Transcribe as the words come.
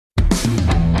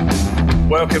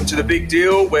Welcome to The Big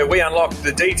Deal, where we unlock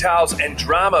the details and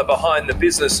drama behind the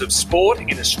business of sport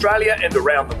in Australia and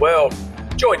around the world.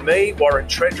 Join me, Warren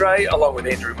Tredrea, along with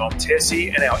Andrew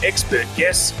Montesi and our expert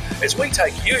guests as we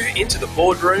take you into the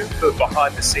boardroom for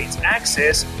behind-the-scenes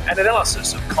access and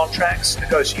analysis of contracts,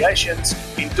 negotiations,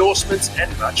 endorsements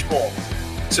and much more.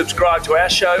 Subscribe to our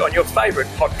show on your favourite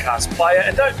podcast player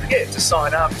and don't forget to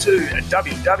sign up to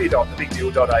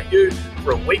www.thebigdeal.au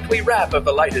for a weekly wrap of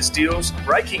the latest deals,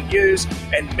 breaking news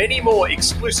and many more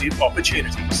exclusive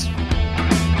opportunities.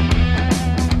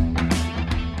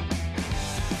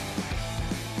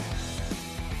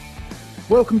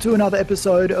 Welcome to another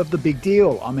episode of The Big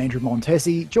Deal. I'm Andrew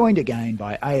Montesi, joined again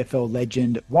by AFL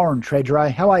legend Warren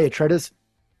Tredrea. How are you, Tredders?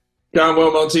 Going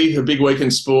well, Monty. A big week in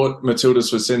sport.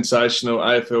 Matildas were sensational.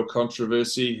 AFL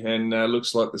controversy, and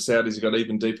looks like the Saudis have got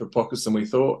even deeper pockets than we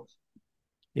thought.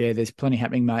 Yeah, there's plenty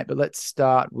happening, mate. But let's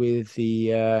start with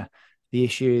the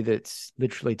issue that's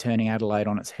literally turning Adelaide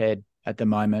on its head at the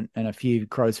moment, and a few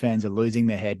Crows fans are losing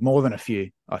their head. More than a few,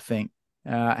 I think.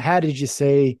 How did you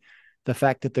see the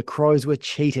fact that the Crows were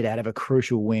cheated out of a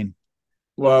crucial win?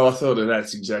 Well, I thought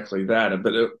that's exactly that,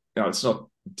 but it's not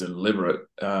deliberate.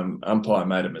 Umpire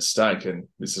made a mistake, and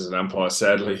this is an umpire,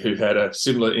 sadly, who had a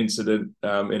similar incident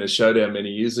in a showdown many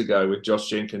years ago with Josh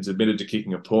Jenkins admitted to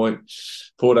kicking a point.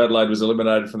 Port Adelaide was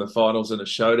eliminated from the finals in a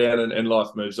showdown, and life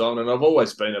moves on. And I've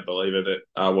always been a believer that,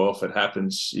 well, if it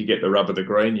happens, you get the rub of the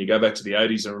green. You go back to the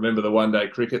 80s and remember the one-day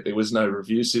cricket. There was no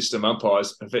review system.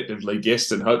 Umpires effectively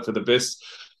guessed and hoped for the best.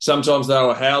 Sometimes they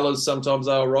were howlers, sometimes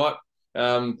they were right.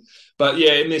 But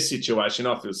yeah, in this situation,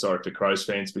 I feel sorry for Crows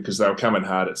fans because they were coming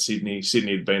hard at Sydney.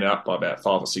 Sydney had been up by about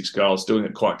 5 or 6 goals, doing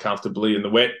it quite comfortably in the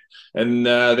wet. And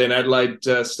then Adelaide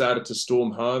started to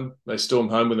storm home. They stormed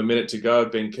home with a minute to go.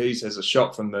 Ben Keys has a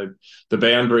shot from the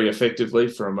boundary, effectively,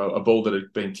 from a ball that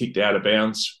had been kicked out of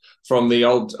bounds from the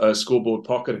old scoreboard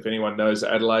pocket, if anyone knows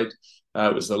Adelaide.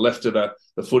 It was the left of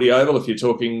the footy oval, if you're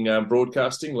talking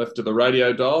broadcasting, left of the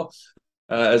radio dial.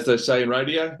 As they say in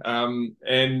radio,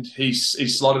 and he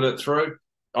slotted it through.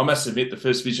 I must admit, the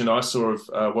first vision I saw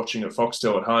of watching at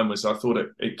Foxtel at home was I thought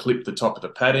it clipped the top of the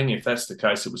padding. If that's the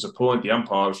case, it was a point. The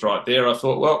umpire was right there. I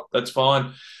thought, well, that's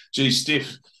fine. Gee,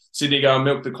 stiff. Sydney go and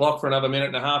milk the clock for another minute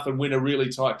and a half and win a really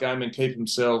tight game and keep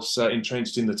themselves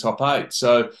entrenched in the top 8.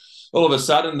 So all of a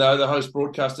sudden, though, the host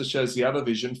broadcaster shows the other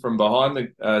vision from behind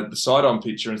the sidearm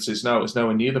picture and says, no, it was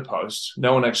nowhere near the post.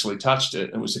 No one actually touched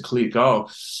it. It was a clear goal.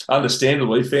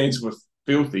 Understandably, fans were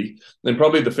filthy. And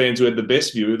probably the fans who had the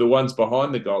best view, the ones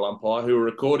behind the goal umpire who were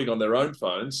recording on their own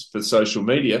phones for social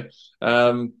media.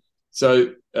 So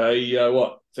a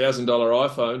 $1,000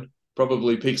 iPhone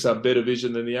probably picks up better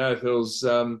vision than the AFL's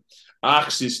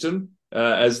ARC system.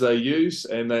 As they use,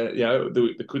 and they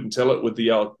couldn't tell it with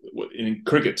in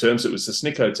cricket terms, it was the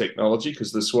Snicko technology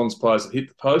because the Swans players had hit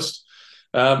the post,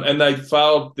 and they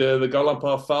failed. The goal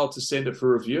umpire failed to send it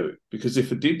for review because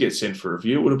if it did get sent for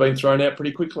review, it would have been thrown out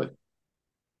pretty quickly.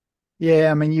 Yeah,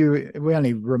 I mean, we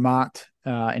only remarked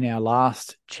in our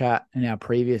last chat, in our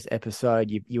previous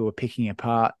episode, you were picking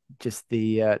apart just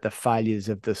the failures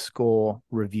of the score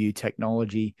review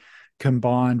technology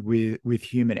combined with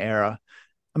human error.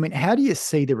 I mean, how do you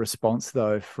see the response,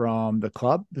 though, from the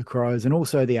club, the Crows, and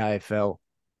also the AFL?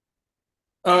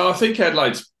 I think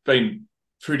Adelaide's been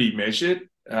pretty measured.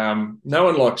 No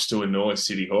one likes to annoy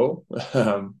City Hall,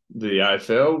 the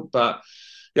AFL, but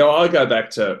I go back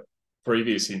to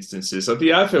previous instances. So the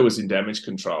AFL was in damage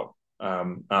control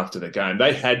after the game.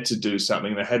 They had to do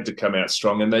something. They had to come out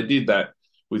strong, and they did that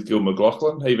with Gil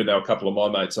McLachlan, even though a couple of my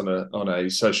mates on a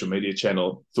social media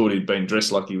channel thought he'd been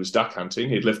dressed like he was duck hunting.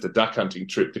 He'd left a duck hunting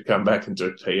trip to come back and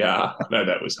do PR. I know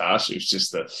that was harsh. It was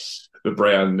just the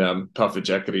brown puffer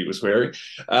jacket he was wearing.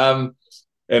 And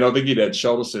I think he'd had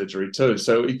shoulder surgery too.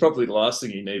 So he probably the last thing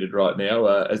he needed right now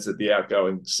as the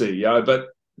outgoing CEO.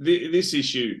 But this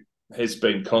issue has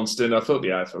been constant. I thought the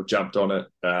AFL jumped on it.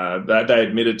 They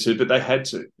admitted to, but they had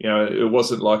to. It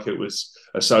wasn't like it was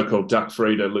a so-called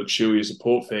duck-free to Luke Shuey as a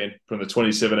Port fan from the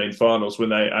 2017 finals when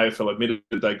AFL admitted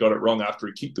that they got it wrong after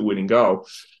he kicked the winning goal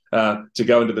to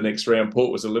go into the next round. Port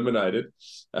was eliminated,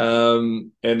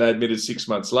 and they admitted 6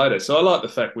 months later. So I like the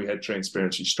fact we had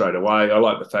transparency straight away. I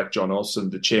like the fact John Olsen,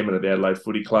 the chairman of the Adelaide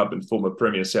Footy Club and former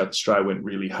Premier of South Australia, went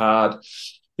really hard.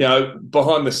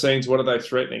 Behind the scenes, what are they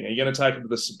threatening? Are you going to take it to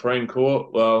the Supreme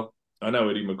Court? Well, I know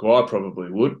Eddie Maguire probably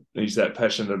would. He's that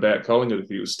passionate about Collingwood if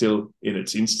he was still in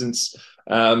its instance.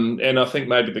 And I think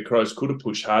maybe the Crows could have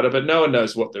pushed harder, but no one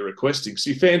knows what they're requesting.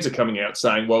 See, fans are coming out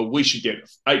saying, well, we should get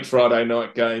 8 Friday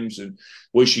night games and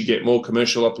we should get more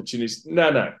commercial opportunities.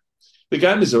 No. The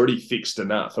game is already fixed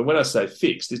enough. And when I say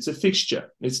fixed, it's a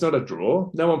fixture. It's not a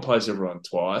draw. No one plays everyone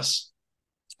twice.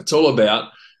 It's all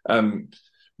about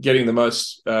getting the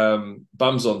most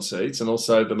bums on seats and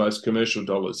also the most commercial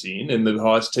dollars in and the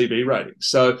highest TV ratings.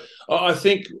 So I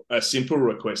think a simple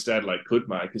request Adelaide could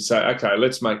make is say, okay,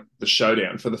 let's make the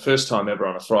Showdown for the first time ever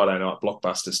on a Friday night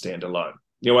blockbuster standalone.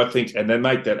 I think, and then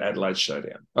make that Adelaide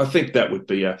Showdown. I think that would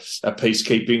be a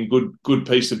peacekeeping, good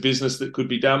piece of business that could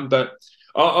be done. But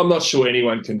I'm not sure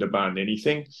anyone can demand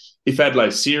anything. If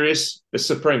Adelaide's serious, the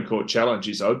Supreme Court challenge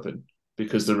is open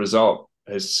because the result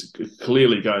is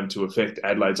clearly going to affect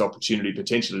Adelaide's opportunity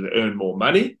potentially to earn more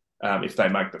money if they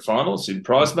make the finals in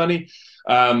prize money.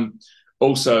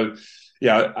 Also,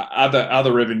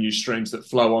 other revenue streams that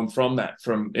flow on from that,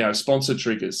 from sponsor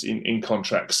triggers in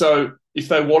contracts. So if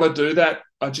they want to do that,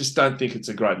 I just don't think it's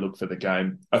a great look for the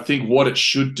game. I think what it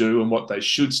should do and what they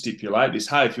should stipulate is,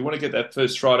 hey, if you want to get that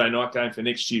first Friday night game for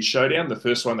next year's Showdown, the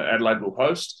first one that Adelaide will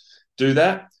host, do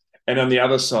that. And on the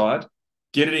other side,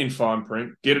 get it in fine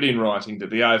print, get it in writing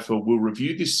that the AFL will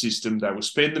review this system. They will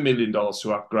spend $1 million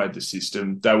to upgrade the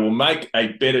system. They will make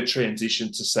a better transition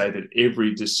to say that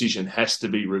every decision has to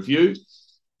be reviewed.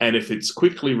 And if it's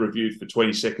quickly reviewed for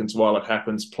 20 seconds while it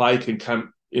happens, play can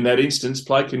come. In that instance,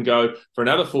 play can go for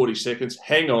another 40 seconds,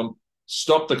 hang on,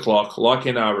 stop the clock, like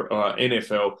in our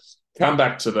NFL, come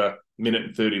back to the minute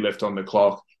and 30 left on the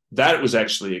clock. That was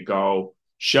actually a goal.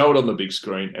 Show it on the big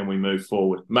screen and we move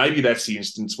forward. Maybe that's the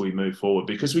instance we move forward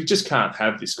because we just can't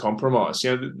have this compromise.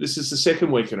 This is the second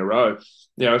week in a row.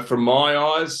 From my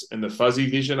eyes and the fuzzy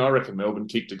vision, I reckon Melbourne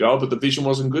kicked a goal, but the vision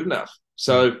wasn't good enough.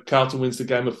 So Carlton wins the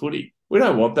game of footy. We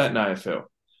don't want that in AFL.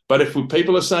 But if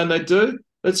people are saying they do,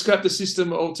 let's scrap the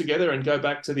system altogether and go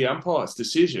back to the umpire's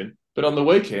decision. But on the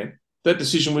weekend, that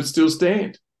decision would still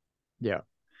stand. Yeah.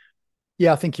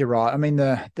 Yeah, I think you're right. I mean,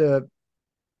 the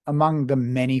among the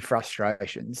many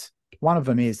frustrations, one of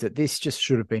them is that this just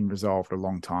should have been resolved a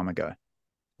long time ago.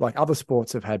 Like other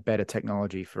sports have had better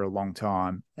technology for a long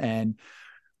time, and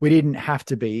we didn't have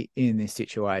to be in this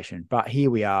situation. But here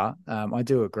we are. I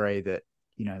do agree that,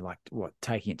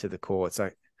 taking it to the courts,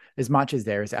 like, as much as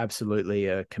there is absolutely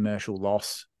a commercial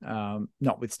loss,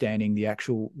 notwithstanding the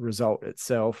actual result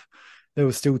itself, there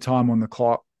was still time on the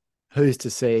clock. Who's to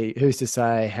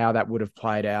say how that would have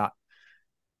played out?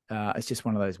 It's just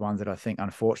one of those ones that I think,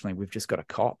 unfortunately, we've just got to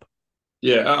cop.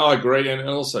 Yeah, I agree. And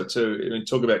also, too,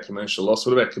 talk about commercial loss.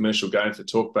 What about commercial gain for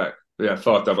talkback?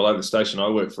 5AA, the station I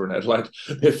work for in Adelaide,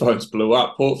 their phones blew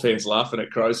up. Port fans laughing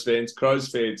at Crows fans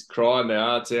crying their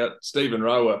hearts out. Stephen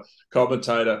Rowe,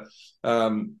 commentator,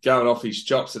 going off his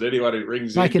chops at anyone who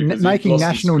rings making in. Making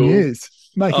national news.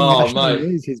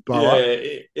 News, his blow up.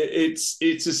 It's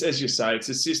just, as you say, it's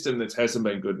a system that hasn't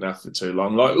been good enough for too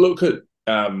long. Like, look at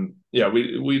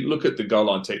we look at the goal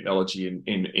line technology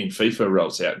in FIFA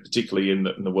rolls out, particularly in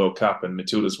the World Cup, and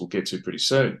Matildas will get to pretty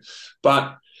soon.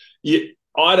 But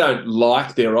I don't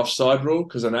like their offside rule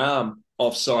because an arm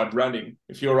offside running,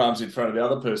 if your arm's in front of the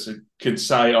other person, can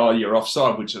say, oh, you're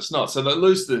offside, which it's not. So they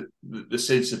lose the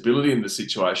sensibility in the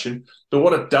situation. But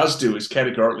what it does do is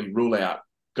categorically rule out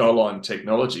goal line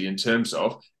technology in terms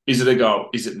of, is it a goal,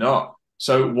 is it not?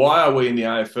 So why are we in the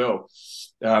AFL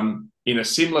in a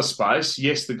similar space?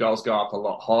 Yes, the goals go up a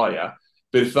lot higher,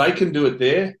 but if they can do it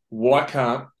there, why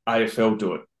can't AFL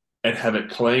do it and have it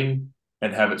clean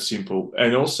and have it simple?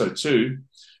 And also, too,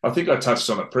 I think I touched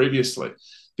on it previously.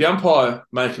 The umpire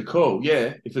make a call.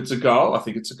 Yeah, if it's a goal, I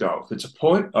think it's a goal. If it's a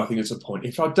point, I think it's a point.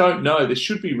 If I don't know, there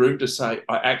should be room to say,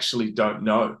 I actually don't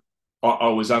know. I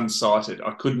was unsighted.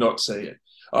 I could not see it.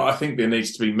 I think there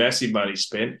needs to be massive money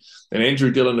spent. And Andrew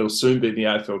Dillon will soon be in the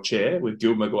AFL chair with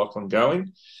Gil McLaughlin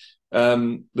going.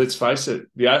 Let's face it,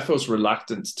 the AFL's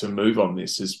reluctance to move on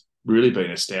this has really been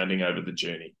astounding over the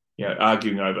journey.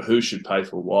 Arguing over who should pay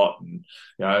for what. And,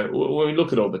 when we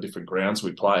look at all the different grounds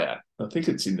we play at, I think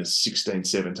it's in the 16,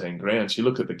 17 grounds. You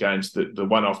look at the games, the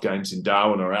one-off games in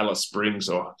Darwin or Alice Springs,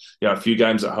 or a few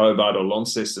games at Hobart or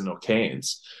Launceston or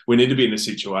Cairns. We need to be in a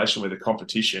situation where the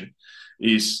competition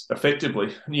is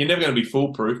effectively, you're never going to be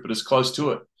foolproof, but as close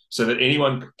to it, so that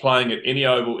anyone playing at any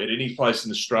oval at any place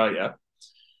in Australia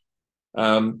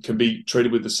can be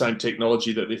treated with the same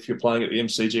technology that if you're playing at the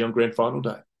MCG on grand final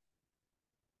day.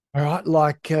 All right,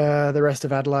 like the rest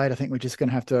of Adelaide, I think we're just going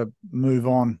to have to move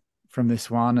on from this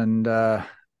one and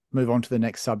move on to the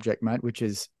next subject, mate, which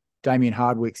is Damien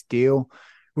Hardwick's deal.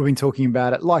 We've been talking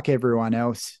about it like everyone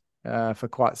else for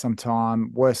quite some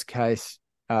time. Worst kept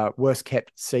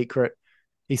secret.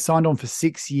 He signed on for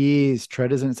 6 years,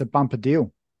 Treaders, and it's a bumper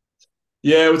deal.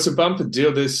 Yeah, it's a bumper deal.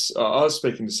 I was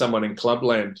speaking to someone in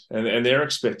Clubland, and they're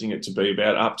expecting it to be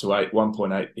about up to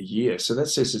 1.8 a year. So that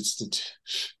says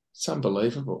it's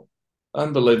unbelievable.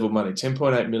 Unbelievable money.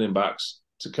 $10.8 million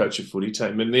to coach a footy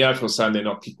team. And the AFL saying they're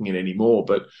not kicking it anymore,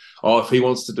 but if he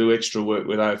wants to do extra work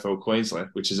with AFL Queensland,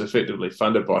 which is effectively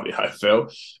funded by the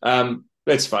AFL,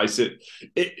 let's face it,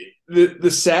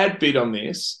 the sad bit on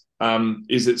this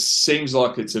is it seems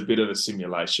like it's a bit of a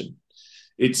simulation.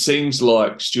 It seems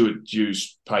like Stuart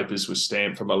Dew's papers were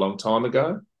stamped from a long time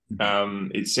ago.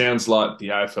 It sounds like the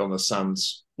AFL and the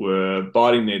Suns were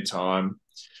biding their time.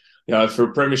 For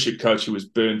a premiership coach who was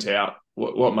burnt out,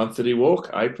 what month did he walk?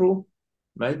 April,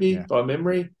 maybe, by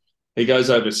memory. He goes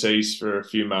overseas for a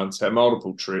few months, had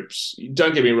multiple trips.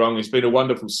 Don't get me wrong, he's been a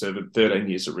wonderful servant, 13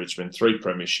 years at Richmond, 3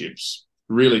 premierships,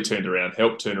 really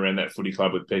helped turn around that footy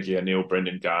club with Peggy O'Neill,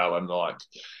 Brendan Gale and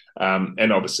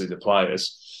obviously the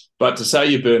players. But to say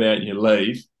you burn out and you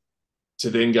leave, to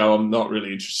then go, I'm not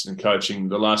really interested in coaching,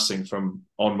 the last thing from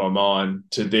on my mind,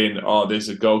 to then, there's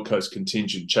a Gold Coast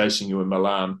contingent chasing you in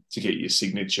Milan to get your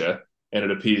signature, and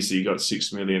it appears that you got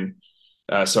 6 years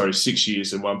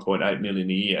and 1.8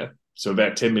 million a year, so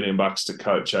about $10 million to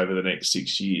coach over the next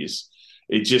 6 years.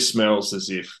 It just smells as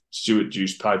if Stuart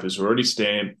Dew's papers were already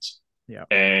stamped,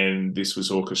 and this was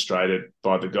orchestrated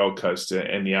by the Gold Coast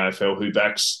and the AFL, who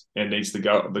backs and needs the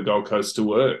Gold Coast to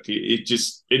work. It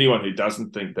just, anyone who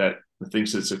doesn't think that,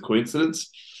 thinks it's a coincidence,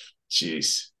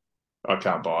 jeez, I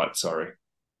can't buy it, sorry.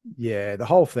 Yeah, the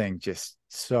whole thing just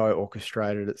so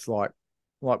orchestrated. It's like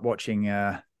watching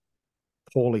a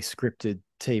poorly scripted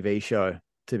TV show,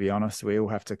 to be honest. We all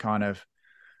have to kind of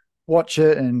watch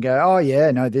it and go, oh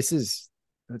yeah, no,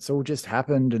 it's all just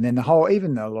happened. And then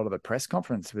even though a lot of the press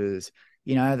conference was,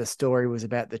 the story was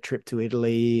about the trip to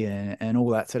Italy and all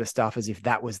that sort of stuff, as if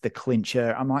that was the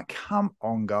clincher. I'm like, come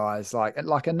on, guys,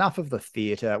 like enough of the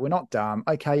theatre. We're not dumb.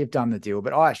 Okay, you've done the deal,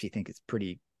 but I actually think it's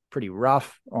pretty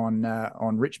rough on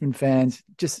Richmond fans.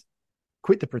 Just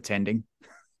quit the pretending.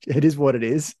 It is what it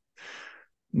is.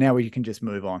 Now we can just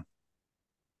move on.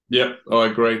 Yep, I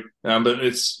agree. But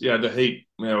it's, the heat,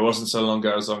 it wasn't so long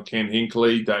ago, it was on Ken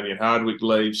Hinkley, Damien Hardwick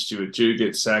leaves, Stuart Dew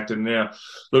gets sacked, and now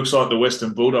looks like the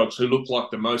Western Bulldogs, who look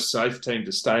like the most safe team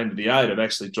to stay into the 8, have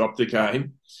actually dropped the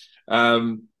game.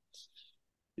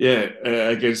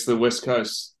 Against the West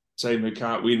Coast team who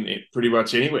can't win it pretty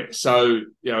much anywhere. So,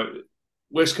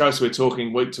 West Coast, we're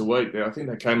talking week to week. I think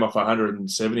they came off a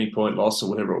 170-point loss or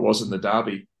whatever it was in the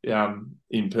derby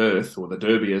in Perth, or the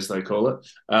Derby as they call it.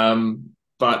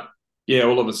 But,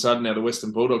 all of a sudden now the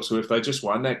Western Bulldogs, who if they just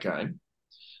won that game,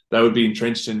 they would be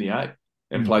entrenched in the 8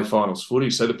 and play finals footy.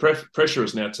 So the pressure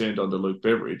is now turned on to Luke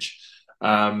Beveridge.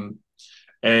 And,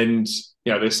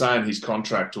 they're saying his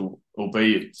contract will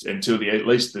be until at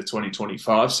least the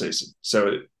 2025 season.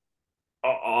 So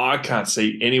I can't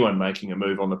see anyone making a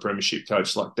move on the premiership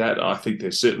coach like that. I think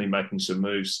they're certainly making some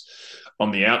moves on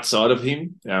the outside of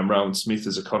him. Rowan Smith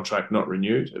is a contract not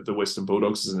renewed at the Western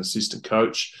Bulldogs as an assistant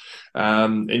coach.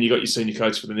 And you got your senior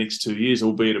coach for the next 2 years,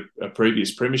 albeit a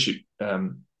previous premiership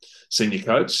senior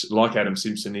coach, like Adam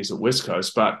Simpson is at West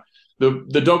Coast. But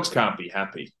the Dogs can't be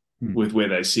happy with where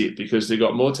they sit, because they've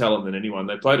got more talent than anyone.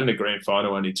 They played in a grand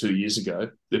final only 2 years ago.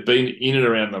 They've been in and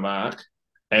around the mark,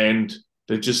 and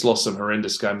they've just lost some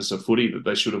horrendous games of footy that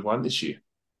they should have won this year.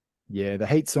 Yeah, the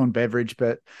heat's on Beveridge,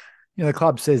 but the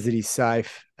club says that he's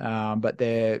safe, but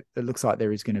it looks like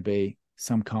there is going to be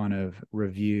some kind of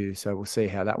review. So we'll see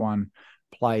how that one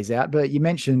plays out. But you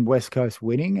mentioned West Coast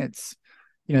winning. It's,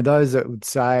 those that would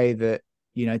say that,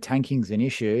 tanking's an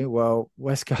issue. Well,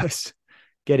 West Coast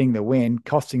getting the win,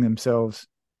 costing themselves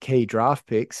key draft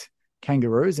picks.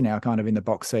 Kangaroos are now kind of in the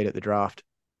box seat at the draft.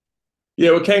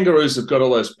 Yeah, well, Kangaroos have got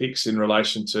all those picks in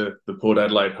relation to the Port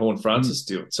Adelaide Horne-Francis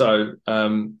deal. So,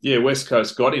 West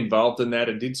Coast got involved in that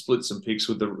and did split some picks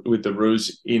with the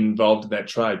Roos involved in that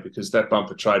trade, because that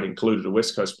bumper trade included a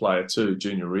West Coast player too,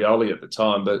 Junior Rioli at the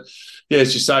time. But,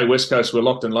 as you say, West Coast were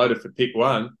locked and loaded for pick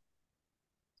 1,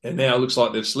 and now it looks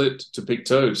like they've slipped to pick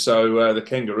 2. So the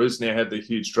Kangaroos now have the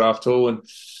huge draft haul,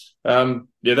 and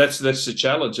that's the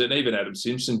challenge. And even Adam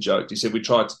Simpson joked. He said, we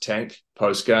tried to tank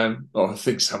post-game. I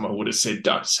think someone would have said,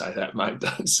 don't say that, mate,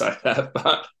 don't say that.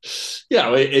 But,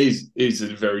 he's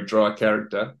a very dry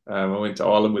character. I went to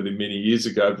Ireland with him many years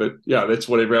ago, but, that's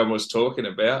what everyone was talking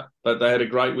about. But they had a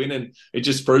great win, and it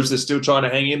just proves they're still trying to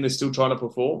hang in. They're still trying to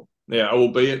perform.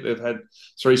 Albeit they've had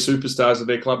 3 superstars of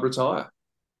their club retire.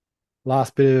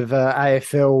 Last bit of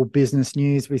AFL business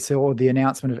news. We saw the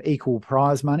announcement of equal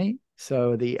prize money.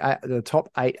 So the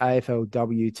top 8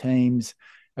 AFLW teams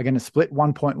are going to split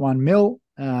 1.1 mil,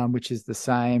 which is the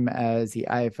same as the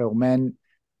AFL men.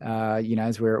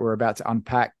 As we're about to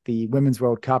unpack the Women's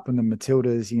World Cup and the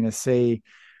Matildas, you're going to see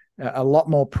a lot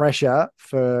more pressure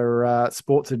for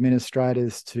sports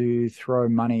administrators to throw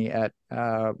money at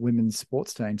women's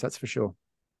sports teams. That's for sure.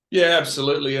 Yeah,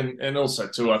 absolutely. And also,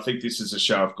 too, I think this is a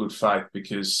show of good faith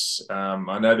because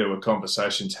I know there were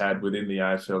conversations had within the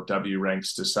AFLW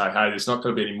ranks to say, hey, there's not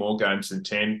going to be any more games than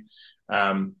 10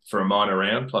 for a minor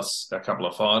round plus a couple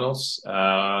of finals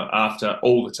after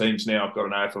all the teams now have got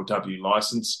an AFLW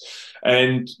license.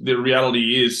 And the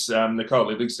reality is Nicole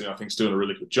Livingston, I think, is doing a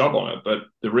really good job on it. But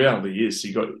the reality is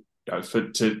you got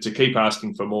to keep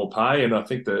asking for more pay. And I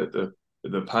think the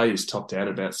pay is topped out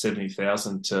about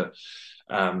 70,000 to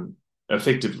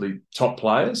effectively top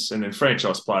players, and then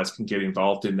franchise players can get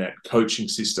involved in that coaching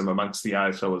system amongst the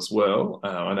AFL as well.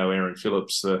 I know Aaron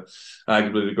Phillips,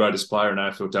 arguably the greatest player in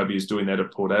AFLW, is doing that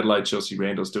at Port Adelaide. Chelsea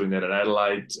Randall's doing that at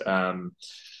Adelaide.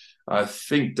 I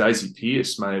think Daisy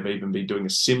Pearce may have even been doing a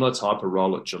similar type of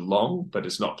role at Geelong, but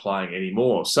is not playing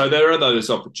anymore. So there are those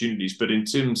opportunities, but in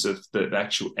terms of the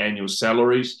actual annual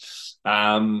salaries,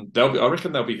 I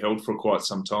reckon they'll be held for quite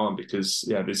some time because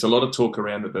there's a lot of talk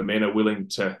around that the men are willing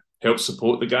to help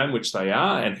support the game, which they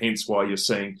are, and hence why you're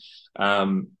seeing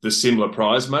the similar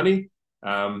prize money.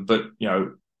 But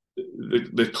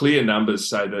the clear numbers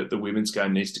say that the women's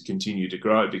game needs to continue to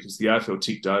grow because the AFL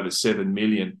ticked over 7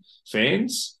 million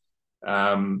fans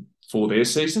for their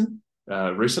season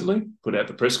recently, put out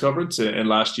the press conference, and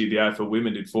last year the AFL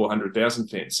women did 400,000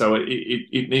 fans. So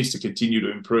it needs to continue to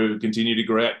improve, continue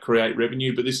to create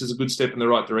revenue, but this is a good step in the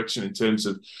right direction in terms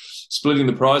of splitting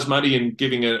the prize money and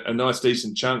giving a nice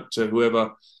decent chunk to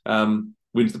whoever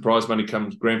wins the prize money come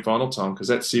grand final time, because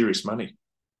that's serious money.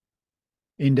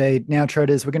 Indeed. Now,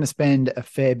 Treaders, we're going to spend a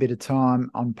fair bit of time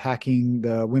unpacking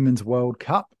the Women's World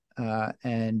Cup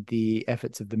and the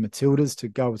efforts of the Matildas to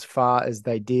go as far as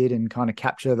they did and kind of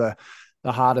capture the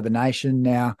heart of the nation.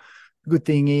 Now, the good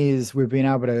thing is we've been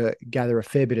able to gather a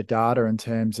fair bit of data in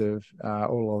terms of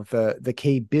all of the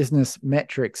key business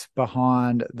metrics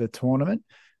behind the tournament.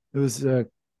 It was a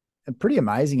pretty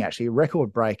amazing, actually,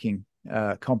 record-breaking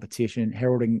competition,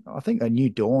 heralding, I think, a new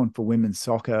dawn for women's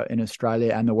soccer in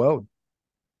Australia and the world.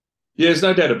 Yeah, there's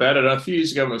no doubt about it. A few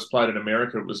years ago when it was played in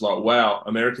America, it was like, wow,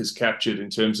 America's captured in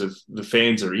terms of the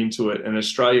fans are into it, and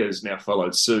Australia has now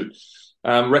followed suit.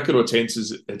 Record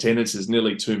attendance is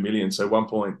nearly 2 million, so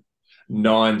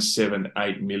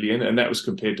 1.978 million, and that was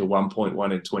compared to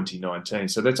 1.1 in 2019.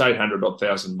 So that's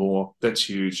 800,000 more. That's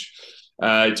huge.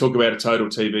 Talk about a total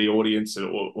TV audience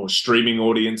or streaming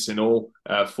audience in all,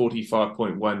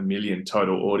 45.1 million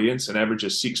total audience, an average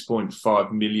of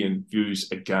 6.5 million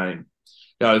views a game.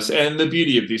 And the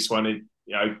beauty of this one,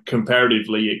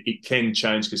 comparatively, it can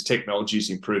change because technology is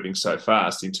improving so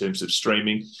fast in terms of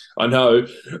streaming. I know,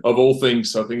 of all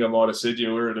things, I think I might have said we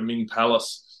were at a Ming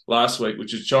Palace last week,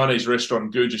 which is a Chinese restaurant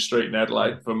in Guja Street in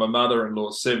Adelaide, for my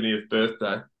mother-in-law's 70th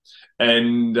birthday.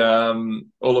 And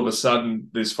all of a sudden,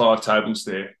 there's 5 tables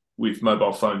there with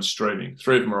mobile phones streaming.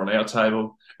 3 of them are on our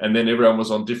table, and then everyone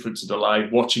was on difference of delay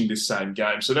watching this same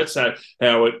game. So that's how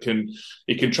it can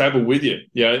travel with you.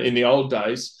 In the old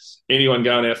days, anyone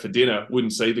going out for dinner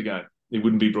wouldn't see the game. It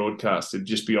wouldn't be broadcast. It'd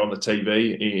just be on the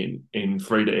TV in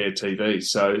free-to-air TV.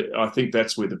 So I think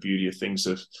that's where the beauty of things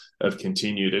have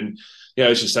continued. And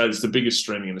as you say, it's the biggest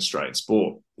streaming in Australian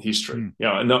sport history.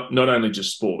 Not only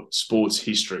just sports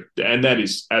history, and that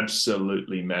is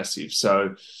absolutely massive.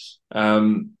 So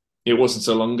it wasn't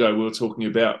so long ago we were talking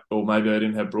about, or maybe they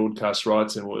didn't have broadcast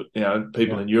rights, and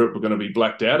people in Europe were going to be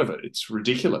blacked out of it. It's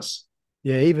ridiculous.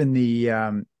 Yeah, even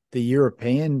the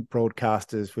European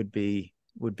broadcasters would be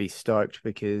stoked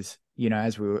because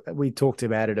as we talked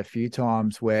about it a few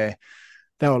times where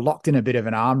they were locked in a bit of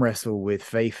an arm wrestle with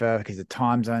FIFA because the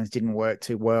time zones didn't work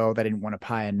too well. They didn't want to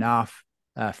pay enough.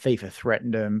 FIFA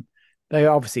threatened them. They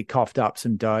obviously coughed up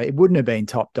some dough. It wouldn't have been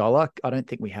top dollar. I don't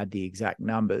think we had the exact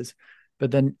numbers, but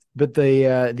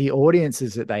the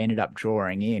audiences that they ended up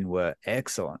drawing in were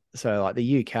excellent. So like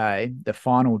the UK, the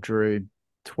final drew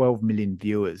 12 million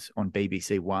viewers on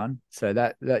BBC One. So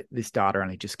that this data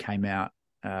only just came out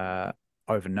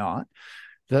overnight.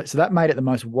 So that made it the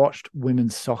most watched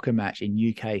women's soccer match in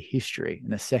UK history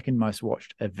and the second most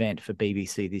watched event for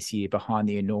BBC this year, behind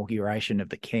the inauguration of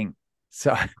the King.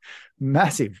 So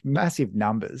massive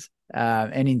numbers.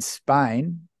 And in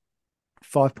Spain,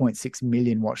 5.6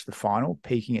 million watched the final,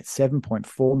 peaking at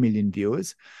 7.4 million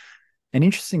viewers. And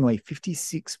interestingly,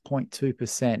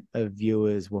 56.2% of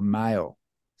viewers were male.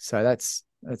 So that's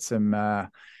some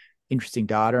interesting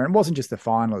data. And it wasn't just the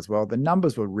final as well. The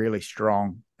numbers were really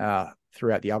strong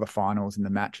throughout the other finals and the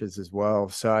matches as well.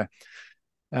 So,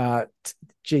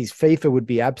 FIFA would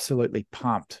be absolutely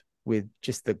pumped with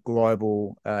just the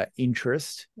global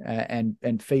interest. And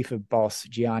FIFA boss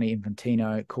Gianni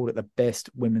Infantino called it the best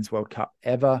Women's World Cup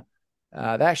ever. they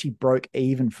actually broke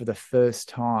even for the first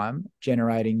time,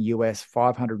 generating US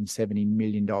 $570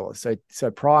 million.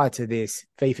 So prior to this,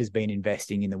 FIFA's been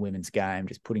investing in the women's game,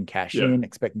 just putting cash in,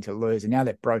 expecting to lose. And now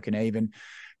they've broken even,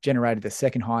 generated the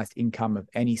second highest income of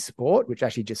any sport, which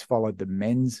actually just followed the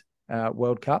men's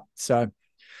World Cup. So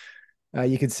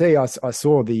you can see, I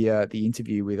saw the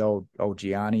interview with old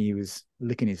Gianni. He was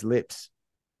licking his lips.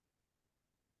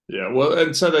 Yeah, well,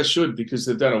 and so they should, because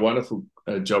they've done a wonderful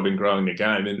job in growing the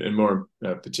game, and more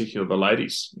particular the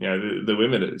ladies. You know, the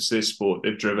women, it's their sport.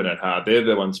 They've driven it hard. They're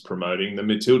the ones promoting. The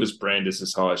Matildas brand is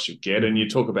as high as you get. And you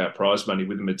talk about prize money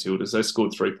with the Matildas. They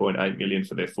scored $3.8 million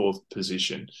for their fourth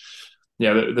position.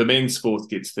 Yeah, the men's fourth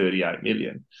gets $38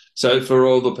 million. So for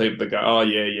all the people that go, oh,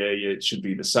 yeah, it should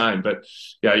be the same. But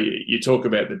yeah, you talk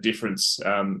about the difference.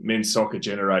 Men's soccer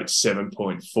generates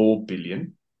 $7.4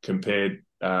 billion compared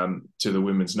to the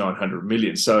women's 900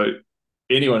 million. So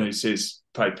anyone who says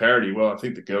pay parity, well, I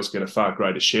think the girls get a far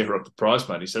greater share of the prize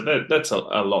money. So that's a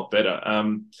lot better.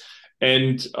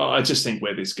 And I just think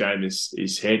where this game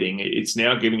is heading, it's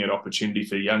now giving an opportunity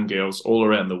for young girls all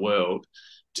around the world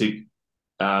to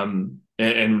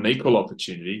and an equal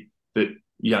opportunity that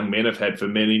young men have had for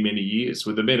many, many years,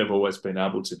 where the men have always been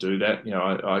able to do that. You know,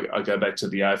 I go back to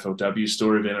the AFLW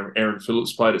story of Aaron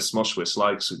Phillips, played at Smosh West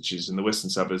Lakes, which is in the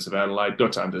western suburbs of Adelaide,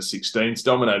 got to under 16s,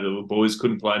 dominated the boys,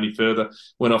 couldn't play any further,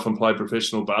 went off and played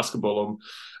professional basketball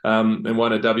and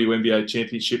won a WNBA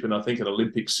championship and I think an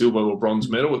Olympic silver or bronze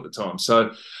medal at the time.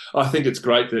 So I think it's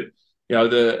great that, you know,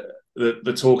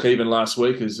 the talk even last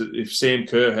week is that if Sam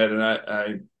Kerr had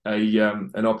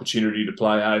an opportunity to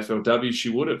play AFLW, she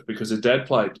would have, because her dad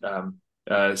played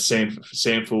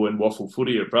Samful and Waffle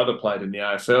footy. Her brother played in the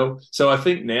AFL. So I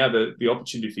think now the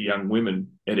opportunity for young women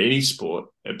at any sport,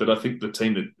 but I think the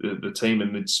team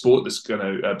and the sport that's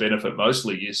going to benefit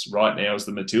mostly is right now is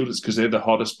the Matildas, because they're the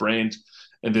hottest brand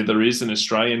and there is in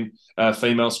Australian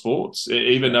female sports.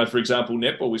 Even though, for example,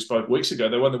 netball, we spoke weeks ago,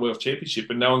 they won the World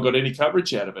Championship and no one got any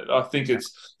coverage out of it. I think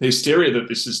it's the hysteria that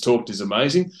this is talked is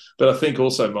amazing, but I think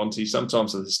also, Monty,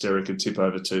 sometimes the hysteria can tip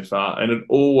over too far, and it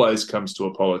always comes to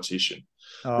a politician.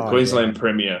 The Queensland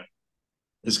Premier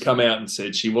has come out and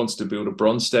said she wants to build a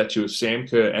bronze statue of Sam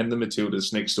Kerr and the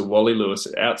Matildas next to Wally Lewis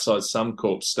outside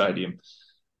Suncorp Stadium.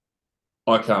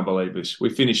 I can't believe this. We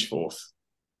finished fourth.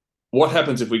 What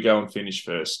happens if we go and finish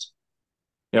first?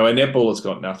 Now, our netballers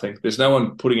got nothing. There's no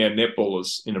one putting our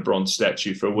netballers in a bronze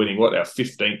statue for winning, our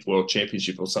 15th World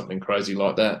Championship or something crazy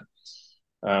like that.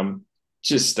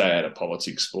 Just stay out of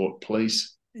politics, sport,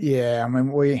 please. Yeah, I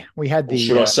mean, we had the...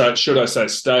 Should I say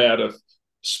stay out of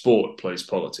sport, please,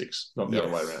 politics, not the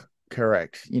other way around.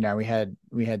 Correct. You know, we had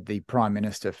the Prime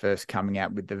Minister first coming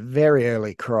out with the very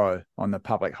early crow on the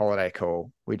public holiday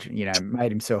call, which, you know, made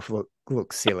himself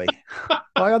look silly.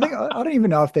 I don't even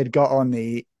know if they'd got on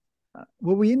the...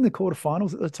 were we in the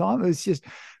quarterfinals at the time? It was just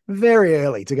very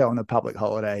early to go on the public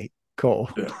holiday call.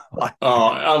 Yeah.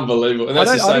 Unbelievable. And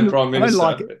that's the same Prime Minister.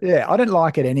 I don't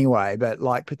like it anyway, but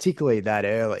like particularly that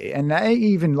early. And they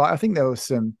even I think there was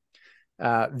some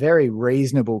very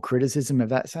reasonable criticism of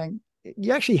that, saying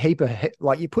you actually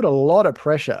you put a lot of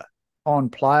pressure on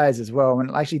players as well.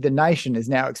 And actually the nation is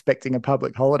now expecting a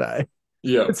public holiday.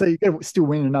 Yeah. So you got to still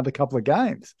win another couple of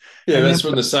games. Yeah, and that's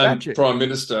from the same Prime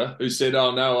Minister who said,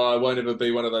 oh, no, I won't ever be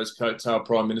one of those coattail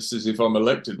Prime Ministers if I'm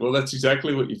elected. Well, that's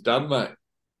exactly what you've done, mate.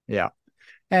 Yeah.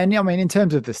 And, I mean, in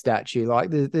terms of the statue,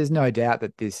 like there's no doubt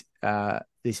that this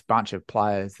bunch of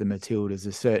players, the Matildas,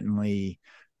 are certainly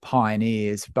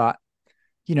pioneers. But,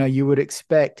 you know, you would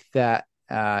expect that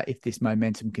if this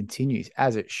momentum continues,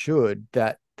 as it should,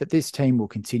 that this team will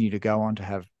continue to go on to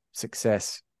have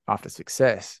success after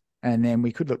success. And then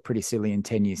we could look pretty silly in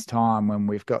 10 years' time when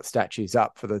we've got statues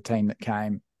up for the team that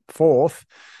came fourth,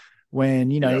 when,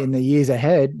 you know, in the years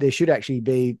ahead, there should actually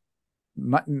be,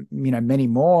 you know, many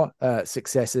more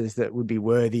successes that would be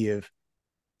worthy of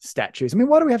statues. I mean,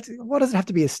 why does it have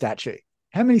to be a statue?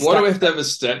 How many? Why do we have to have a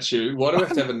statue? Why do we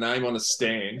have to have a name on a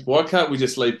stand? Why can't we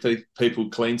just leave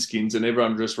people clean skins and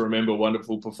everyone just remember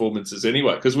wonderful performances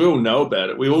anyway? Because we all know about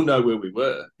it. We all know where we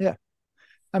were. Yeah.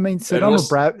 I mean, Sir Donald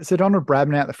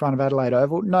Bradman out the front of Adelaide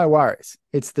Oval, no worries.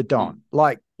 It's the Don.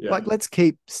 Like, let's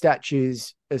keep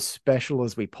statues as special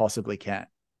as we possibly can.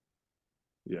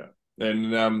 Yeah.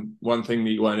 And one thing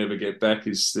that you won't ever get back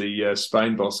is the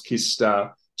Spain boss kiss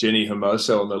star Jenny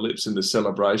Hermoso on the lips in the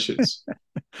celebrations.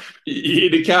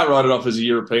 You can't write it off as a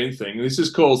European thing. This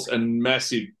is caused a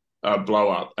massive blow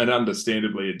up and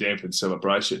understandably a dampened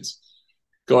celebrations.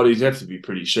 God, he'd have to be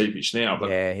pretty sheepish now.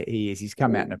 But yeah, he is. He's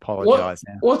come out and apologised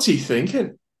now. What's he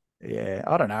thinking? Yeah,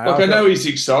 I don't know. Like, I know he's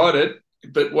excited,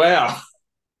 but wow.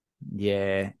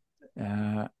 Yeah,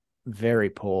 very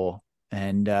poor.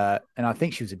 and I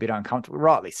think she was a bit uncomfortable,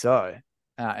 rightly so,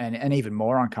 and even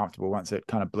more uncomfortable once it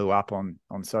kind of blew up on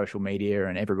social media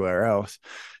and everywhere else.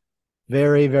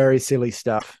 Very, very silly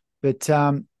stuff. But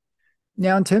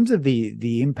now, in terms of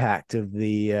the impact of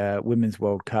the Women's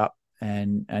World Cup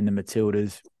and the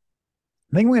Matildas,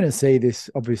 I think we're going to see this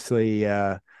obviously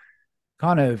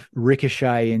kind of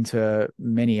ricochet into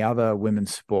many other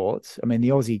women's sports. I mean, the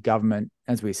Aussie government,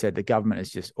 as we said, the government is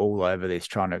just all over this,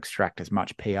 trying to extract as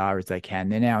much PR as they can.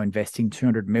 They're now investing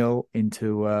 200 mil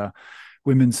into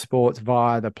women's sports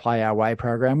via the Play Our Way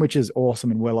program, which is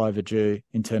awesome and well overdue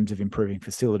in terms of improving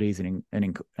facilities and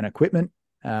equipment.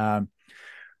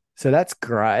 So that's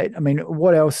great. I mean,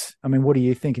 what else? I mean, what do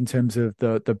you think in terms of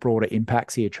the broader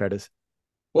impacts here, Treaders?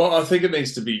 Well, I think it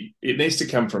needs to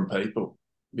come from people.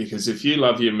 Because if you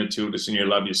love your Matildas and you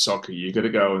love your soccer, you got to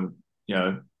go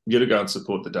and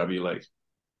support the W League,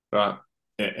 right?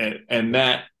 And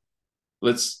that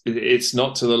it's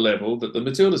not to the level that the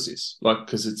Matildas is, like,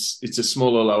 because it's a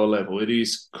smaller, lower level. It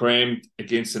is crammed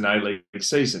against an A-League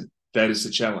season. That is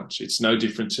the challenge. It's no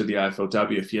different to the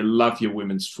AFLW. If you love your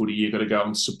women's footy, you got to go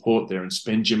and support there and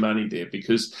spend your money there,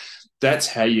 because that's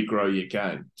how you grow your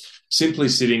game. Simply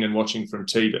sitting and watching from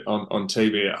TV on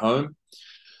TV at home.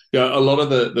 A lot of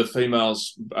the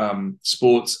females'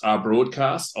 sports are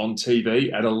broadcast on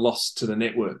TV at a loss to the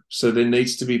network. So there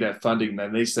needs to be that funding.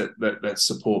 There needs that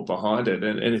support behind it.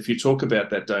 And if you talk about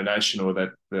that donation or that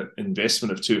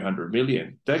investment of 200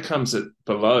 million, that comes at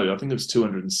below, I think it was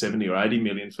 270 or 80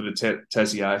 million for the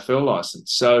Tassie AFL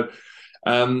license. So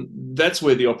that's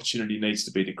where the opportunity needs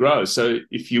to be to grow. So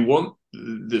if you want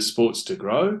the sports to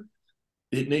grow,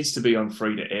 it needs to be on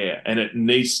free to air, and it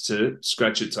needs to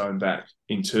scratch its own back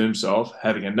in terms of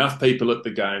having enough people at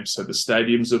the game so the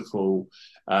stadiums are full,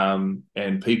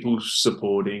 and people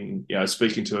supporting,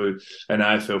 speaking to an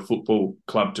AFL football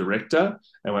club director.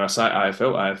 And when I say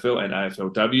AFL and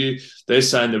AFLW, they're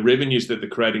saying the revenues that they're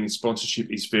creating in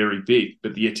sponsorship is very big,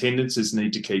 but the attendances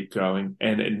need to keep growing,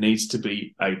 and it needs to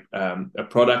be a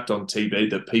product on TV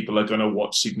that people are going to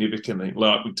watch significantly,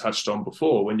 like we touched on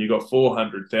before. When you got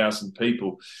 400,000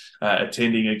 people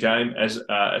attending a game as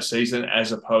a season,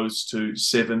 as opposed to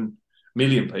 7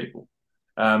 million people.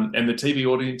 And the TV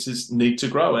audiences need to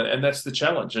grow, and that's the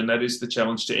challenge. And that is the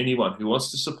challenge to anyone who wants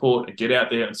to support and get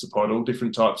out there and support all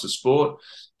different types of sport.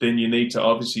 Then you need to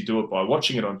obviously do it by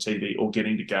watching it on TV or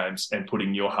getting to games and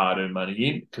putting your hard-earned money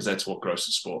in, because that's what grows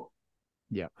the sport.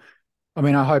 Yeah. I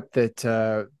mean, I hope that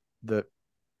the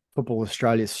Football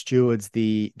Australia stewards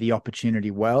the opportunity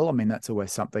well. I mean, that's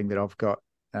always something that I've got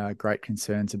great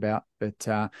concerns about. But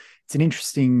it's an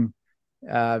interesting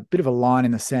bit of a line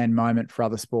in the sand moment for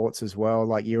other sports as well.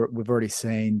 Like we've already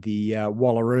seen the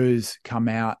Wallaroos come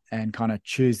out and kind of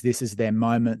choose this as their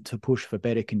moment to push for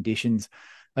better conditions.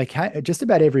 Like just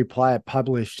about every player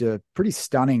published a pretty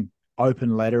stunning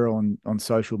open letter on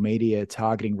social media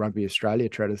targeting Rugby Australia,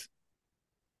 Treaders.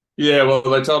 Yeah, well,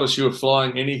 they told us you were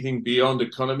flying anything beyond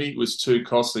economy was too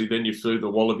costly. Then you flew the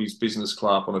Wallabies business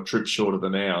class on a trip shorter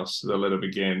than ours, the letter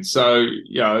began. So,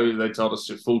 they told us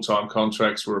your full-time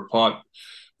contracts were a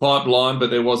pipeline, but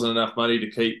there wasn't enough money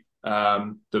to keep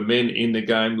the men in the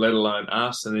game, let alone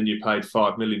us. And then you paid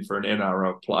 $5 million for an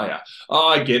NRL player.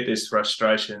 I get there's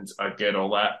frustrations. I get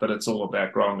all that, but it's all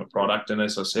about growing a product. And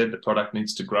as I said, the product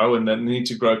needs to grow, and they need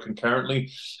to grow concurrently.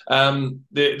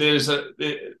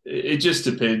 It just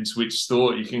depends which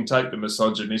thought. You can take the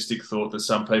misogynistic thought that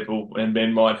some people and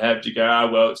men might have to go,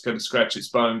 well, it's going to scratch its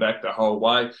bone back the whole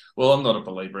way. Well, I'm not a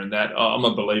believer in that. I'm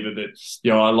a believer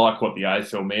that, I like what the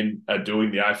AFL men are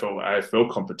doing, the AFL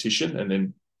competition, and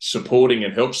then supporting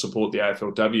and help support the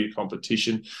AFLW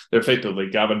competition. They're effectively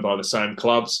governed by the same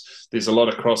clubs. There's a lot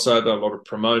of crossover, a lot of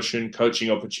promotion, coaching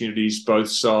opportunities, both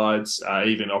sides,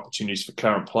 even opportunities for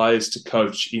current players to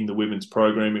coach in the women's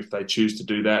program if they choose to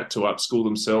do that, to upskill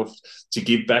themselves, to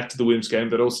give back to the women's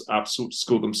game, but also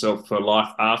upskill themselves for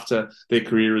life after their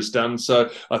career is done.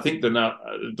 So I think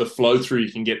the flow through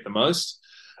you can get the most,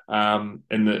 and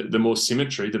the more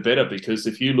symmetry, the better, because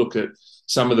if you look at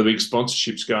some of the big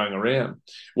sponsorships going around,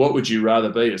 what would you rather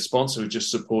be? A sponsor who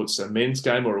just supports a men's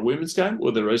game or a women's game?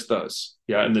 Well, there is those.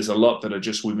 And there's a lot that are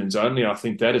just women's only. I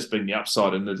think that has been the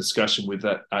upside in the discussion with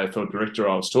that AFL director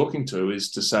I was talking to,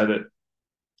 is to say that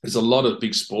there's a lot of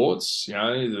big sports,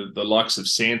 the likes of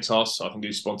Santos, I think,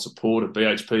 who sponsor Port, of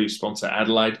BHP, who sponsor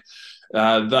Adelaide,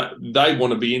 that they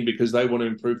want to be in because they want to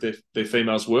improve their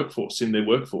females' workforce in their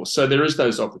workforce. So there is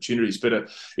those opportunities. But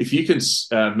if you can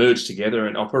merge together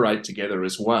and operate together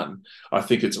as one, I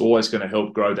think it's always going to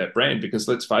help grow that brand, because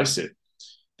let's face it,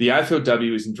 the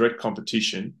AFLW is in direct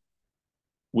competition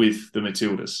with the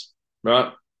Matildas,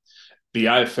 right? the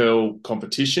AFL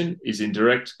competition is in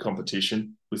direct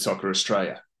competition with Soccer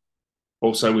Australia,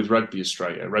 also with Rugby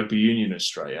Australia, Rugby Union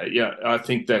Australia. Yeah, I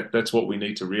think that's what we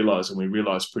need to realise, and we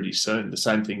realise pretty soon. The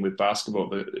same thing with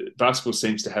basketball. Basketball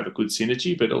seems to have a good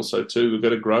synergy, but also, too, we've got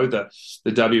to grow the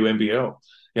WNBL.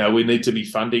 We need to be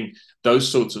funding those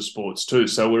sorts of sports too.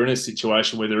 So we're in a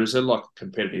situation where there is a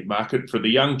competitive market for the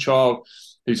young child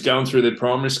who's going through their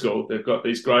primary school. They've got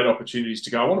these great opportunities to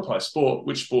go, I want to play sport.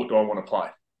 Which sport do I want to play?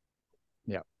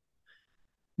 Yeah.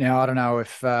 Now, I don't know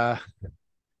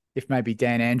if maybe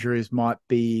Dan Andrews might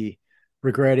be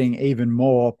regretting even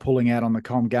more pulling out on the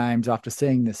Comm Games after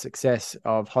seeing the success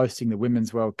of hosting the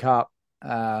Women's World Cup.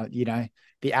 The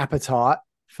appetite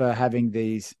for having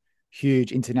these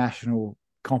huge international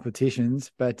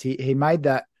competitions, but he made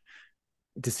that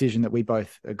decision that we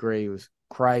both agree was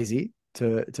crazy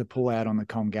to pull out on the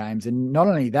Comm Games. And not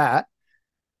only that,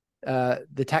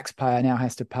 the taxpayer now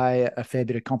has to pay a fair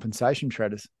bit of compensation,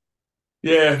 Treaders.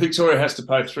 Yeah, Victoria has to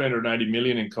pay $380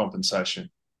 million in compensation.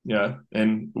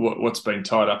 And what's been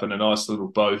tied up in a nice little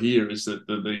bow here is that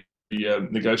the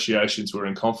negotiations were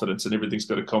in confidence, and everything's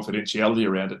got a confidentiality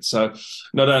around it. So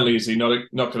not only is he not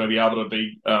going to be able to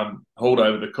be hauled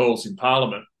over the calls in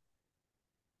Parliament,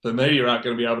 the media aren't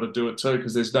going to be able to do it too,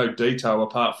 because there's no detail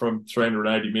apart from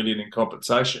 $380 million in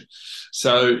compensation.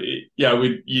 So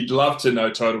you'd love to know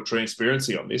total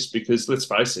transparency on this, because let's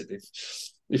face it,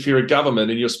 if you're a government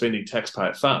and you're spending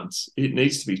taxpayer funds, it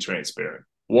needs to be transparent.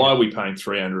 Why are we paying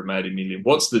 $380 million?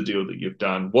 What's the deal that you've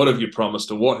done? What have you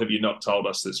promised, or what have you not told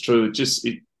us that's true? It just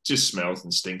smells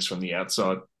and stinks from the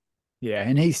outside. Yeah,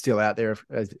 and he's still out there,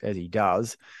 as he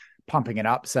does, pumping it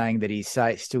up, saying that he's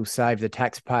still saved the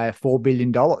taxpayer $4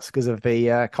 billion because of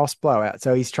the cost blowout.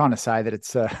 So he's trying to say that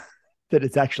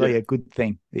it's actually a good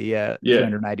thing, the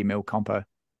 380 mil compo.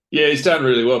 Yeah, he's done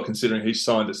really well considering he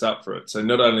signed us up for it. So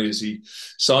not only has he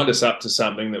signed us up to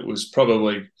something that was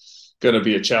probably going to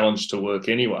be a challenge to work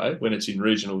anyway when it's in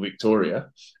regional Victoria,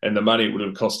 and the money it would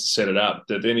have cost to set it up,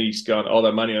 that then he's gone,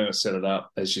 the money I'm going to set it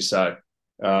up, as you say,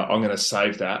 I'm going to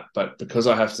save that. But because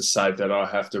I have to save that, I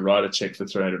have to write a check for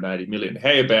 $380 million.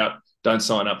 How about don't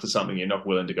sign up for something you're not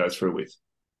willing to go through with?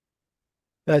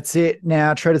 That's it.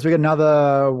 Now, Treaders, we've got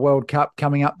another World Cup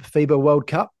coming up. FIBA World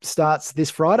Cup starts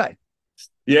this Friday.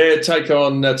 Yeah, tip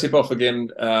off again,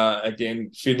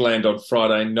 Finland on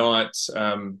Friday night.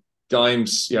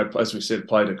 Games, as we said,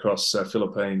 played across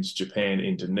Philippines, Japan,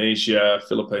 Indonesia.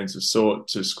 Philippines have sought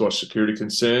to squash security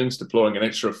concerns, deploying an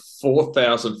extra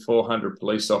 4,400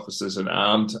 police officers and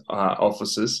armed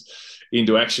officers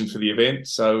into action for the event.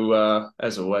 So,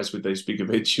 as always with these big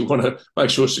events, you want to make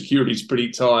sure security is pretty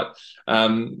tight.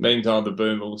 Meantime, the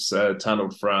Boomers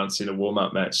tunnelled France in a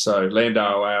warm-up match. So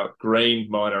Landau out, Green,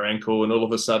 minor ankle, and all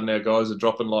of a sudden our guys are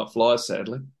dropping like flies,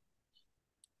 sadly.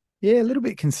 Yeah, a little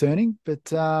bit concerning, but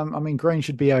Green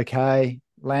should be okay.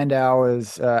 Landau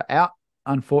is out,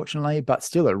 unfortunately, but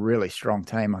still a really strong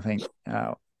team, I think.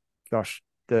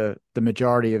 The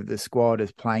majority of the squad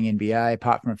is playing NBA,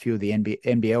 apart from a few of the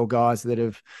NBL guys that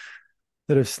have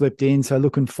slipped in. So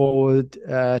looking forward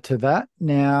to that.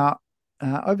 Now,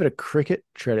 over to cricket,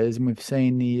 Treaders, and we've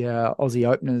seen the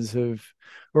Aussie openers have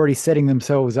already setting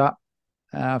themselves up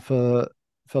for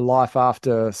life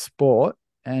after sport.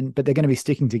 But they're going to be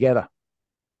sticking together.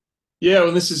 Yeah,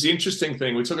 well, this is the interesting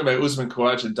thing. We're talking about Usman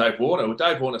Khawaja and Dave Warner. Well,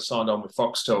 Dave Warner signed on with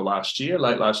Foxtel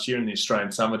late last year in the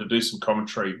Australian summer to do some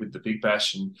commentary with the Big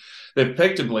Bash. And they're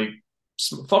effectively,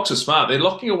 Fox are smart. They're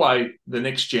locking away the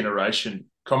next generation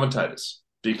commentators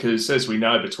because, as we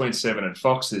know, between Seven and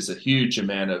Fox, there's a huge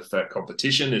amount of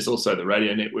competition. There's also the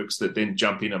radio networks that then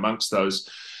jump in amongst those.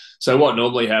 So what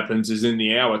normally happens is in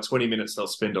the hour, 20 minutes they'll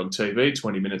spend on TV,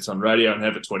 20 minutes on radio, and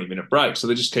have a 20-minute break. So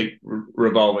they just keep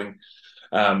revolving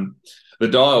the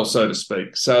dial, so to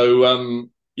speak. So,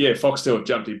 Foxtel have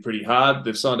jumped in pretty hard.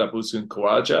 They've signed up Usman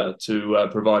Khawaja to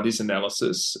provide his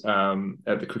analysis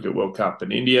at the Cricket World Cup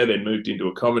in India, then moved into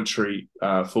a commentary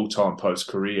full-time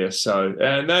post-career. So,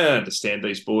 and they understand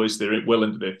these boys. They're well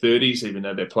into their 30s, even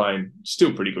though they're playing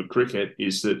still pretty good cricket,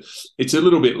 is that it's a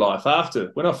little bit life after.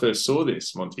 When I first saw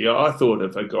this, Monty, I thought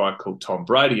of a guy called Tom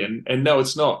Brady. And no,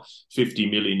 it's not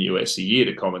 $50 million US a year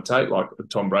to commentate, like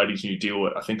Tom Brady's new deal,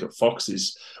 I think, at Fox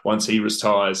is once he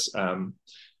retires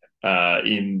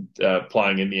in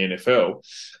playing in the NFL,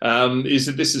 is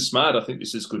that this is smart. I think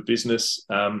this is good business.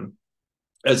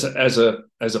 As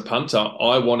a punter,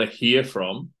 I want to hear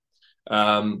from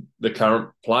the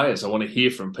current players. I want to hear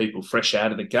from people fresh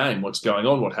out of the game. What's going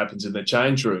on? What happens in the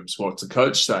change rooms? What's the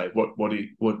coach say?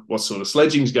 What sort of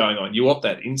sledging's going on? You want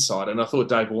that insight, and I thought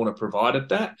Dave Warner provided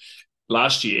that.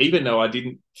 last year, even though I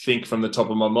didn't think from the top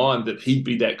of my mind that he'd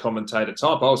be that commentator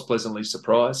type. I was pleasantly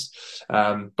surprised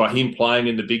by him playing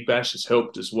in the Big Bash has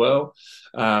helped as well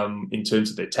in terms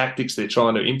of their tactics they're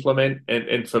trying to implement.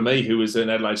 And for me, who is an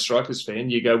Adelaide Strikers fan,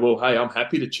 you go, well, hey, I'm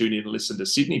happy to tune in and listen to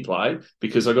Sydney play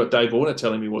because I got Dave Warner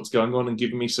telling me what's going on and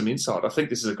giving me some insight. I think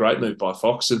this is a great move by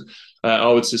Fox, and I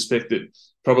would suspect that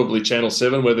probably Channel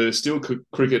 7, whether they're still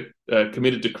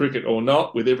committed to cricket or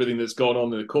not, with everything that's gone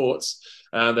on in the courts,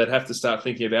 they'd have to start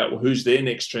thinking about, well, who's their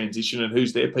next transition and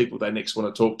who's their people they next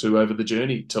want to talk to over the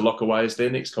journey to lock away as their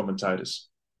next commentators.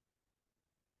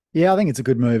 Yeah, I think it's a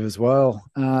good move as well.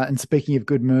 And speaking of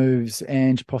good moves,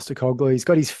 Ange Postecoglou, he's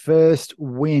got his first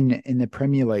win in the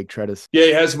Premier League, Treaders. Yeah,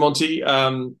 he has, Monty,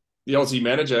 the Aussie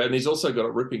manager, and he's also got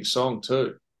a ripping song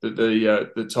too that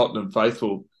the Tottenham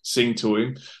faithful sing to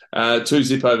him.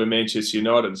 2-0 over Manchester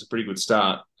United. It's a pretty good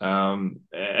start. And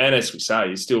as we say,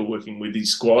 he's still working with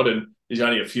his squad, and he's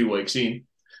only a few weeks in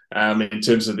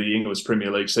terms of the English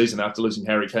Premier League season after losing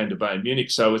Harry Kane to Bayern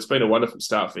Munich. So it's been a wonderful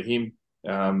start for him.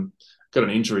 Got an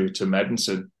injury to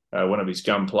Maddinson, one of his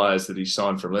gun players that he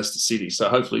signed from Leicester City. So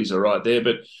hopefully he's all right there.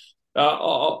 But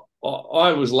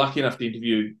I was lucky enough to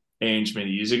interview Ange many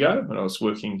years ago when I was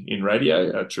working in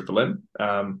radio at Triple M.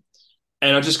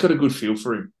 And I just got a good feel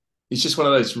for him. He's just one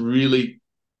of those really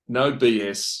no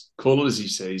BS, call it as he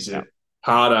sees it,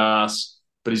 hard ass,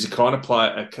 but he's a kind of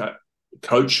player, a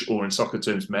coach, or in soccer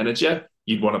terms, manager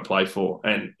you'd want to play for.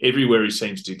 And everywhere he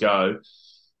seems to go,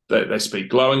 they speak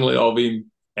glowingly of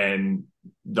him, and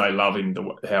they love him,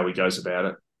 how he goes about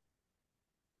it.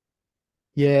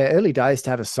 Yeah, early days to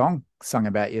have a song sung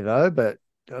about you, though, but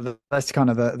that's kind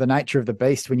of the nature of the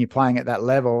beast. When you're playing at that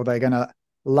level, they're going to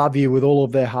love you with all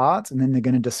of their hearts, and then they're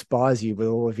going to despise you with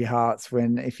all of your hearts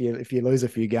if you lose a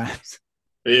few games.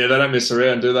 Yeah, they don't mess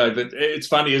around, do they? But it's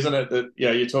funny, isn't it, that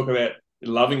you talk about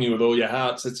loving you with all your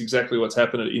hearts. That's exactly what's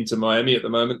happened at Inter Miami at the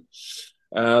moment.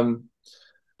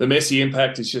 The Messi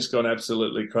impact has just gone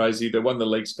absolutely crazy. They won the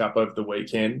Leagues Cup over the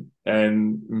weekend,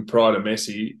 and prior to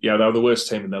Messi, they were the worst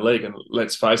team in the league. And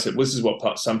let's face it, this is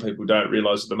what some people don't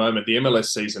realise at the moment. The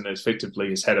MLS season effectively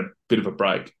has had a bit of a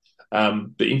break. The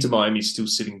Inter Miami is still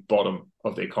sitting bottom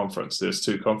of their conference. There's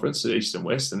two conferences, East and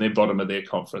West, and they're bottom of their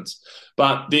conference.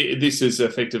 But this is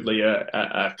effectively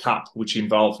a cup which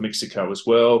involves Mexico as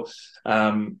well.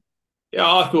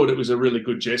 I thought it was a really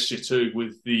good gesture too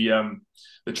with the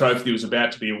trophy that was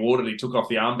about to be awarded. He took off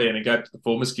the armband and gave it to the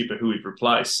former skipper who he'd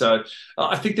replaced. So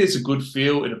I think there's a good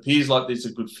feel. It appears like there's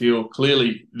a good feel.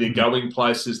 Clearly, they're going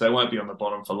places. They won't be on the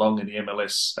bottom for long in the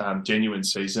MLS genuine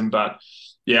season. But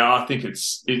yeah, I think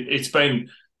it's been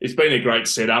a great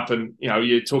setup. And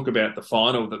you talk about the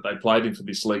final that they played in for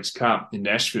this Leagues Cup in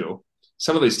Nashville.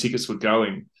 Some of these tickets were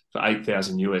going for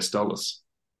 $8,000.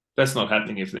 That's not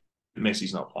happening if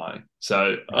Messi's not playing.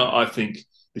 So I think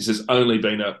this has only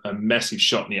been a massive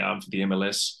shot in the arm for the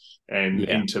MLS and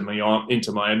into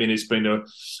Miami. And it's been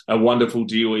a wonderful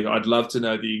deal. I'd love to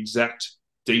know the exact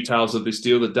details of this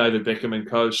deal that David Beckham and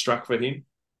co struck for him,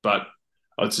 but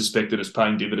I'd suspect that it's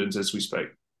paying dividends as we speak.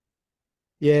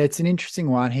 Yeah, it's an interesting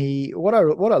one. What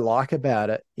I like about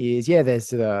it is, there's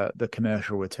the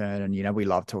commercial return, and we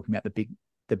love talking about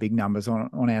the big numbers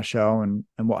on our show and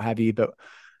what have you, but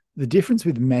the difference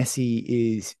with Messi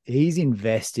is he's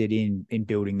invested in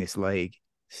building this league.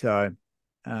 So,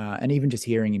 and even just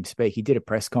hearing him speak, he did a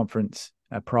press conference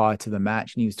prior to the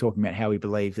match, and he was talking about how he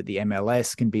believes that the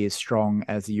MLS can be as strong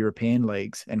as the European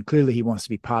leagues. And clearly he wants to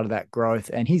be part of that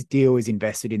growth, and his deal is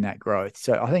invested in that growth.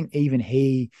 So I think even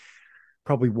he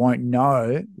probably won't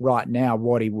know right now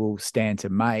what he will stand to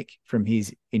make from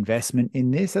his investment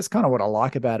in this. That's kind of what I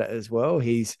like about it as well.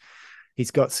 He's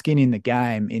got skin in the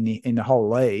game in the whole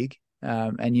league.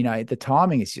 And, the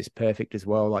timing is just perfect as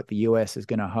well. Like the US is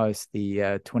going to host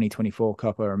the 2024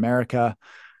 Copa America.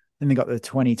 Then they got the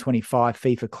 2025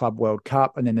 FIFA Club World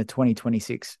Cup and then the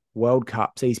 2026 World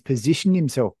Cup. So he's positioned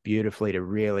himself beautifully to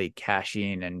really cash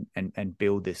in and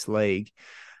build this league.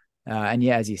 And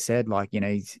as you said,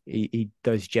 he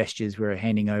those gestures were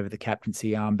handing over the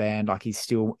captaincy armband, like he's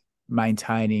still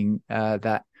maintaining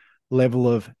that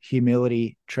level of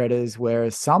humility, Treaders,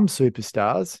 whereas some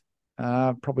superstars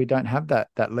probably don't have that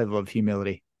level of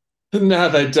humility. No,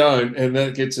 they don't. And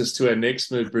that gets us to our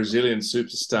next move, Brazilian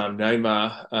superstar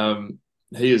Neymar.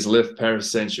 He has left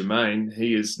Paris Saint-Germain.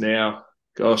 He is now,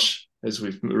 as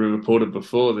we've reported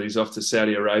before, he's off to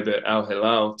Saudi Arabia Al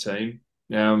Hilal team.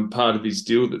 Part of his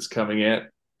deal that's coming out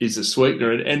is a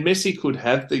sweetener. And Messi could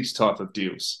have these type of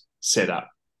deals set up,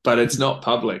 but it's not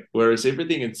public, whereas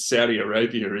everything in Saudi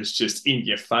Arabia is just in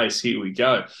your face. Here we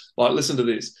go. Like, listen to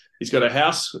this. He's got a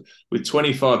house with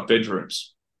 25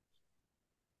 bedrooms.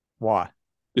 Why?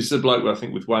 This is a bloke, I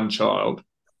think, with one child.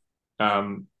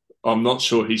 I'm not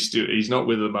sure he's not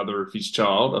with the mother of his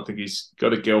child. I think he's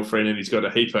got a girlfriend and he's got a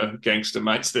heap of gangster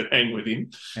mates that hang with him.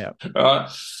 Yeah.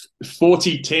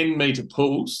 40 10-metre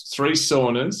pools, 3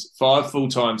 saunas, 5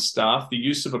 full-time staff, the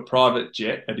use of a private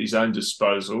jet at his own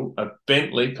disposal, a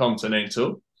Bentley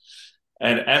Continental,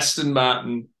 an Aston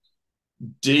Martin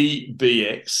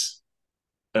DBX,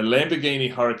 a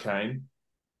Lamborghini Hurricane,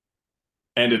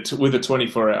 and with a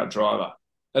 24-hour driver.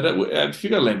 If you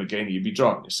got a Lamborghini, you'd be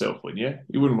driving yourself, wouldn't you?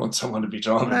 You wouldn't want someone to be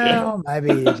driving you. Well, maybe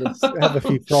you just have a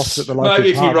few frosts at the local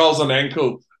Maybe if pub. he rolls an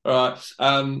ankle. All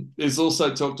right. There's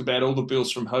also talked about all the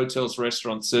bills from hotels,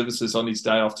 restaurants, services on his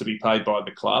day off to be paid by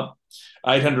the club.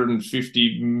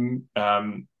 850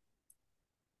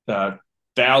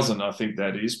 thousand, I think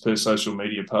that is, per social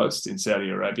media post in Saudi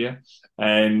Arabia.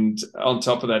 And on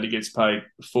top of that, he gets paid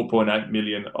 4.8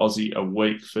 million Aussie a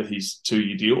week for his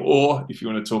 2-year deal. Or if you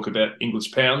want to talk about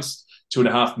English pounds,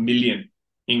 2.5 million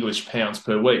English pounds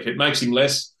per week. It makes him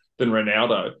less than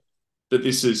Ronaldo, but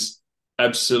this is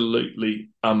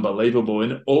absolutely unbelievable.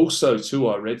 And also, too,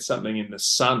 I read something in The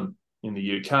Sun in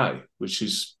the UK, which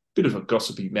is a bit of a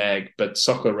gossipy mag, but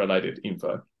soccer-related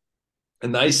info.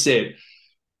 And they said,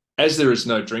 as there is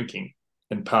no drinking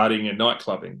and partying and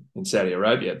nightclubbing in Saudi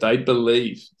Arabia, they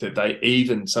believe that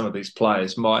some of these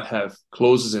players might have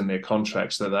clauses in their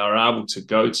contracts that they are able to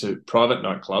go to private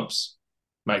nightclubs,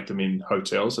 make them in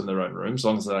hotels in their own rooms, as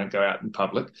long as they don't go out in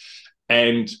public,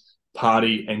 and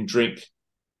party and drink,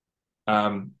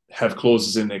 have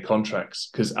clauses in their contracts,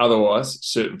 because otherwise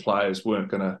certain players weren't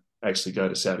going to actually go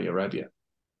to Saudi Arabia.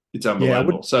 It's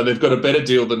unbelievable. Yeah, so they've got a better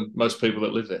deal than most people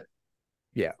that live there.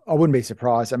 Yeah, I wouldn't be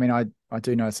surprised. I mean, I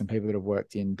do know some people that have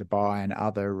worked in Dubai and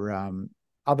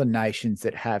other nations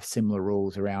that have similar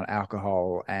rules around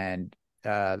alcohol, and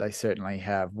they certainly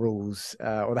have rules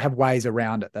or they have ways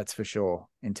around it. That's for sure,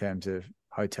 in terms of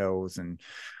hotels and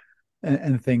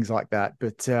things like that.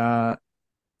 But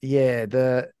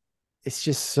it's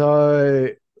just so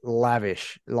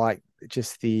lavish. Like,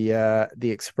 just the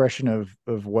expression of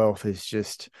wealth is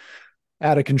just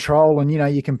out of control. And,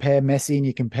 you compare Messi and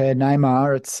you compare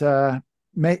Neymar. It's,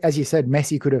 as you said,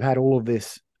 Messi could have had all of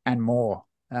this and more,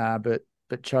 but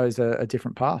chose a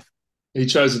different path. He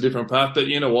chose a different path, but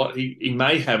you know what? He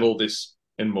may have all this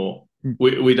and more.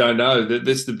 We don't know.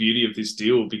 That's the beauty of this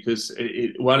deal, because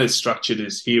one is structured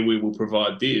as, here we will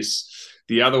provide this.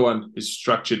 The other one is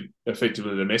structured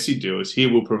effectively, the Messi deal is,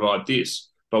 here we'll provide this,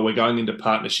 but we're going into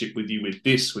partnership with you with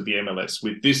this, with the MLS,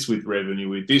 with this, with revenue,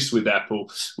 with this, with Apple,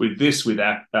 with this, with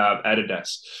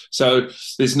Adidas. So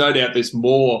there's no doubt there's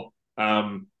more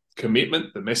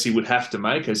commitment that Messi would have to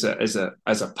make as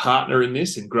a partner in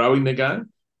this, in growing the game.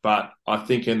 But I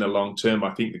think in the long term,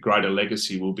 I think the greater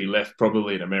legacy will be left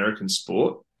probably in American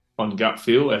sport on gut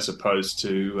feel, as opposed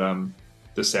to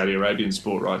the Saudi Arabian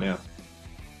sport right now.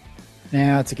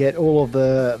 Now, to get all of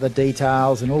the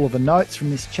details and all of the notes from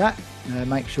this chat,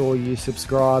 make sure you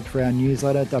subscribe for our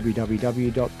newsletter,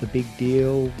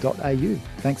 www.thebigdeal.au.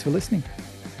 Thanks for listening.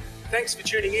 Thanks for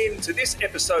tuning in to this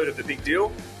episode of The Big Deal.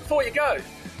 Before you go,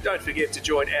 don't forget to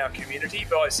join our community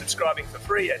by subscribing for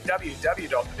free at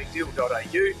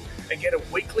www.thebigdeal.au and get a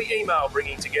weekly email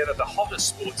bringing together the hottest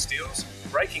sports deals,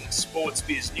 breaking sports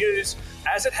biz news,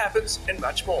 as it happens, and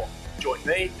much more. Join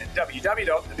me at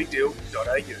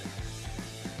www.thebigdeal.au.